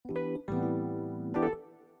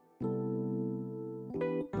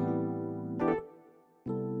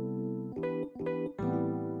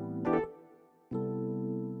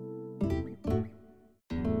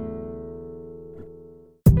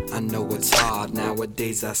know it's hard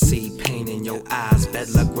nowadays. I see pain in your eyes. Bad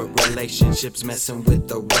luck with relationships, messing with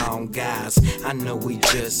the wrong guys. I know we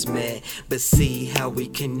just met, but see how we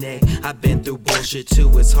connect. I've been through bullshit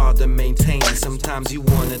too, it's hard to maintain. Sometimes you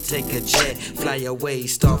wanna take a jet, fly away,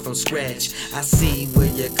 start from scratch. I see where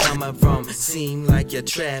you're coming from, seem like you're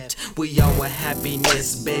trapped. We all want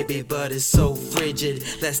happiness, baby, but it's so frigid.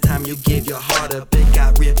 Last time you gave your heart up, it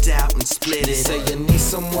got ripped out and split it. Say you need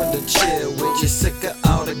someone to chill with, you're sick of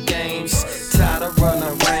all the games, tired of running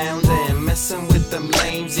around and messing with them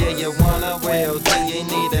lames. Yeah, you want a real thing, you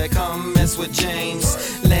need to come mess with James.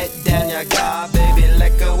 Let down your guard, baby,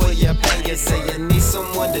 let go of your pain. You say you need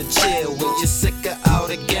someone to chill with, you're sick of all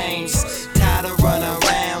the games, tired of running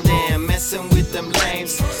around and messing with them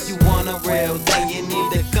lames. You want a real thing, you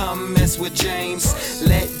need to come mess with James.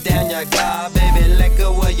 Let down your guard, baby, let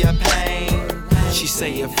go of your pain. She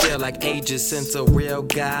say it feel like ages since a real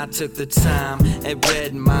guy took the time and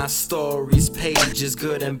read my stories, pages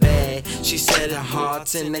good and bad. She said her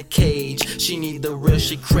heart's in a cage, she need the real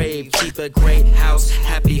she crave. Keep a great house,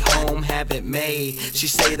 happy home, have it made. She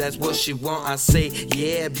say that's what she want, I say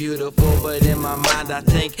yeah beautiful. But in my mind I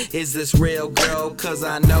think, is this real girl? Cause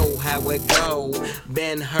I know how it go.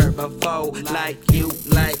 Been hurt before, like you,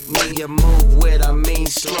 like me. You move with a mean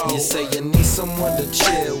stroke. You say you need someone to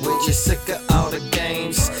chill with, you're sick of all the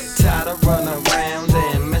games, tired of running around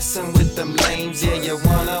and messing with them lames. Yeah, you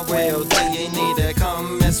want a real thing, you need to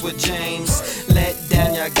come mess with James. Let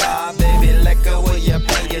down your guard, baby, let go of your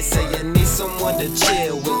pain. You say you need someone to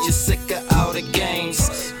chill with, you're sick of all the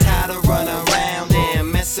games, tired of running around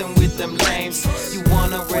and messing with them lames. You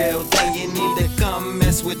want a real thing, you need to come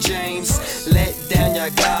mess with James. Let down your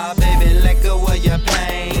guard, baby, let go of your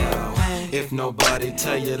pain. If nobody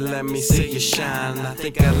tell you, let me see you shine. I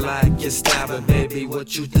think I like your style, but baby,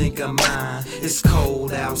 what you think of mine? It's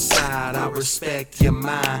cold outside, I respect your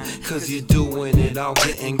mind, cause you're doing it all,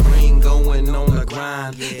 getting green, going on the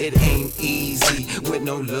grind. It ain't easy with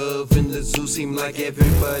no love in the zoo. Seem like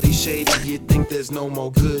everybody shady, you think there's no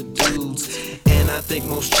more good dudes. And I think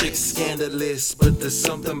most chicks scandalous, but there's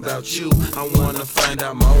something about you I wanna find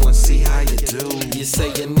out more and see how you do. You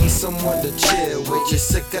say you need someone to chill with, you're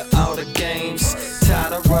sick of all the games,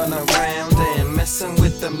 tired of running around and messing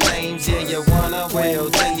with them lames. Yeah, you want a real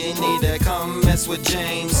thing, you need to come mess with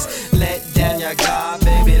James. Let down your guard,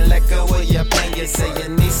 baby, let go of your pain. You say you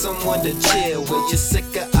need someone to chill with, you're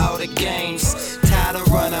sick of all the games, tired of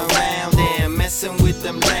running around and messing with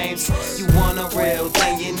them lames. You want a real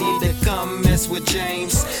thing, you need to come mess with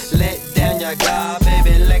James. Let down your guard,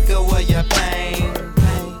 baby, let go of your pain.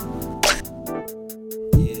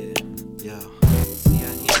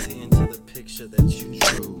 Picture that you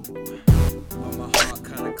drew, but my heart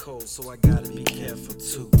kinda cold, so I gotta be careful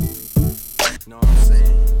too. Know what I'm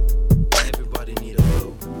saying? Everybody need a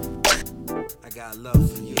boo. I got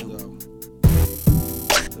love for you though,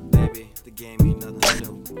 but baby, the game ain't nothing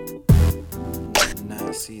new, nothing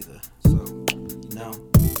nice either. So you know,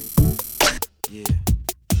 yeah.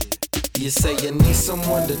 You say you need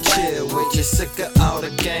someone to chill with, you're sick of all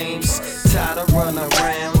the games, tired of running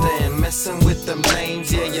around and messing with them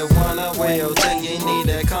lames. Yeah, you want a real thing, you need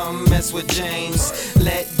to come mess with James.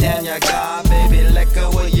 Let down your guard, baby, let go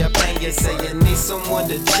of your pain. You say you need someone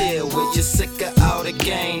to chill with, you're sick of all the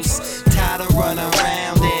games, tired of running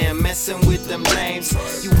around and messing with them lames.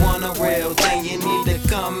 You want a real thing, you need to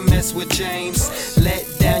come mess with James. Let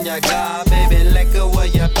down your guard, baby, let go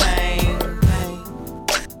of your pain.